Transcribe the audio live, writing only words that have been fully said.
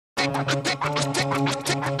Damage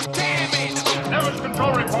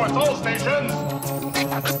control reports, all stations.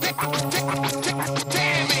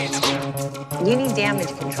 You need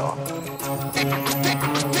damage control.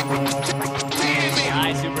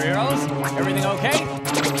 Hi, superheroes. Everything okay?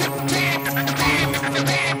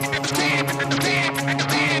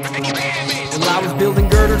 Well, I was building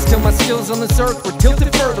girders till my skills on this earth were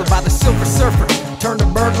tilted further by the Silver Surfer. Turned a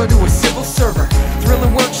burglar to a civil server.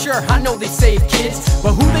 Thrilling work, sure, I know they save kids,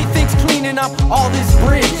 but who they think's cleaning up all this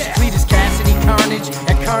bridge? Cletus Cassidy carnage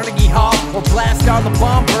at Carnegie Hall, or blast out the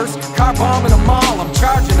bomb burst, car bombing them all. I'm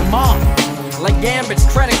charging them all like Gambit's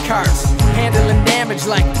credit cards, handling damage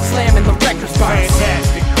like slamming the record bars.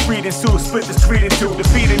 Fantastic. Reading through, split the street in two,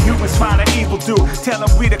 defeating humans, find an evil do. Tell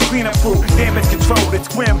them we the cleanup crew, damage control, it's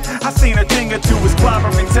grim. I seen a thing or two, it's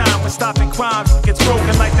clobbering time. When stopping crime gets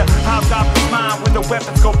broken like the hobgoblin's mind. When the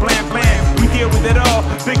weapons go blam blam, we deal with it all,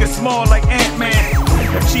 big or small like Ant-Man.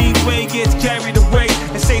 If Jean Way gets carried away,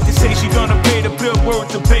 it's safe to say she gonna pay the bill, word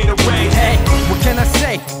to pay the way. Hey, what can I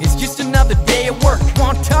say? It's just another day at work.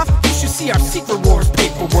 Want tough? You should see our Secret Wars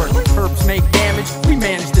paperwork. Perps make damage, we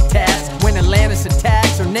manage the task. When Atlantis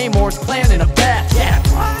attacks, or Namor's planning a bath. Yeah,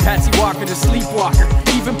 Patsy Walker the sleepwalker.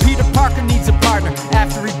 Even Peter Parker needs a partner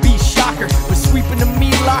after he beats Shocker. But sweeping the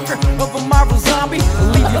meat locker of a Marvel zombie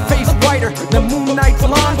will leave your face whiter than Moon Knight's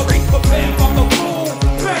laundry. Bam on the boom,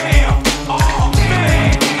 bam! Oh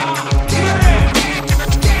man!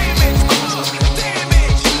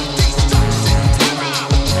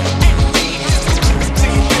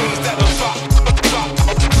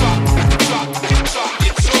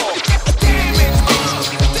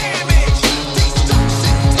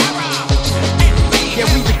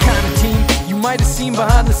 Might have seen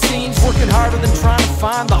behind the scenes, working harder than trying to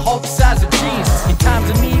find the Hulk size of jeans. In times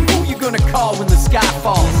of need, who you gonna call when the sky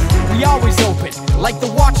falls? We always open, like the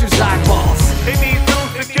Watcher's eyeballs. They need no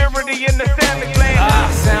security in the Sandwich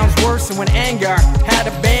land. Sounds worse than when Angar had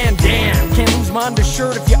a band. Damn, can't lose my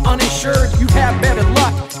undershirt if you're uninsured. You'd have better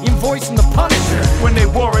luck invoicing the Punisher. When they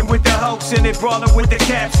warring with the Hulks and they brawling with the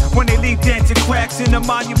Caps. When they leave dents and cracks and the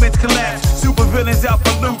monuments collapse. Super villains out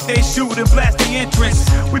for loot, they shoot and blast the entrance.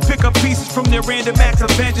 We pick up pieces from their random acts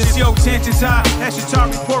of vengeance. Yo, tensions high, as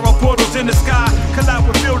Shatari pour on portals in the sky. Collide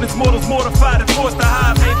with buildings, mortals mortified and forced to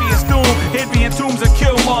hide. Maybe it's doom, envying tombs and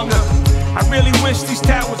killmonger. I really wish these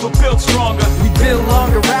towers were built stronger. We build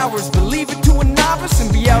longer hours, but leave it to a novice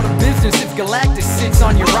and be out of business if Galactus sits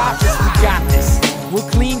on your office. We got this. We'll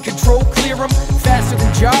clean, control, clear them faster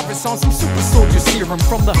than Jarvis on some super soldier serum.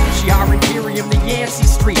 From the Shi'ar Imperium to Yancey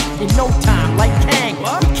Street, in no time